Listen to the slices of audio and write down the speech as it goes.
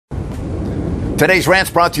Today's Rant's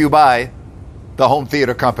brought to you by the Home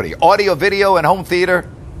Theater Company. Audio, video, and home theater.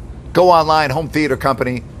 Go online,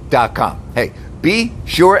 hometheatercompany.com. Hey, be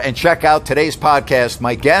sure and check out today's podcast.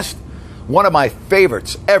 My guest, one of my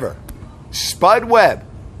favorites ever, Spud Webb.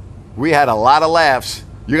 We had a lot of laughs.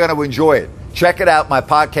 You're going to enjoy it. Check it out, my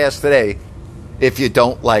podcast today, if you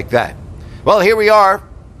don't like that. Well, here we are,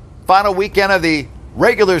 final weekend of the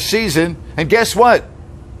regular season, and guess what?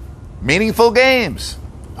 Meaningful games.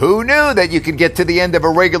 Who knew that you could get to the end of a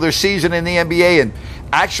regular season in the NBA and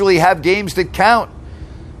actually have games that count?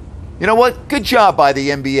 You know what? Good job by the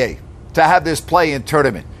NBA to have this play-in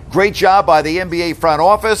tournament. Great job by the NBA front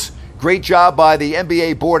office. Great job by the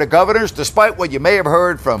NBA Board of Governors, despite what you may have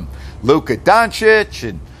heard from Luka Doncic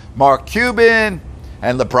and Mark Cuban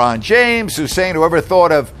and LeBron James, who's saying whoever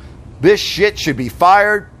thought of this shit should be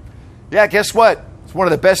fired. Yeah, guess what? It's one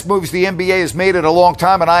of the best moves the NBA has made in a long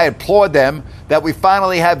time, and I applaud them that we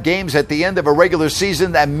finally have games at the end of a regular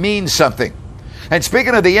season that means something. And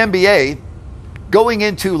speaking of the NBA, going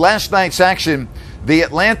into last night's action, the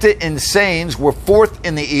Atlanta Insanes were fourth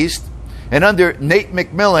in the East, and under Nate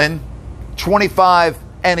McMillan,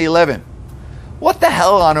 25-11. What the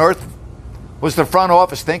hell on earth was the front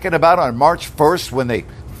office thinking about on March 1st when they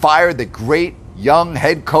fired the great young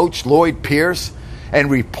head coach Lloyd Pierce and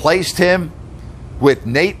replaced him with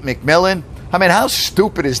Nate McMillan? I mean, how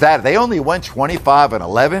stupid is that? They only went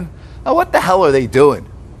 25-11. Now, what the hell are they doing?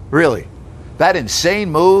 Really? That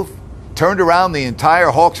insane move turned around the entire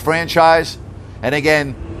Hawks franchise. And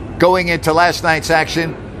again, going into last night's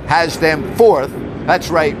action, has them fourth. That's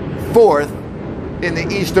right, fourth in the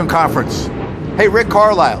Eastern Conference. Hey, Rick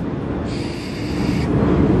Carlisle.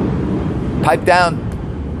 Pipe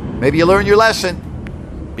down. Maybe you learn your lesson.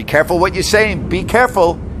 Be careful what you're saying. Be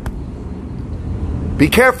careful. Be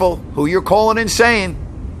careful who you're calling insane.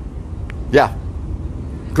 Yeah.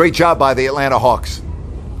 Great job by the Atlanta Hawks.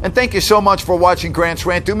 And thank you so much for watching Grant's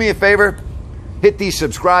Rant. Do me a favor. Hit the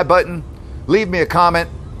subscribe button. Leave me a comment.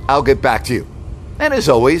 I'll get back to you. And as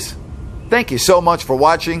always, thank you so much for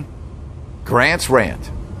watching Grant's Rant.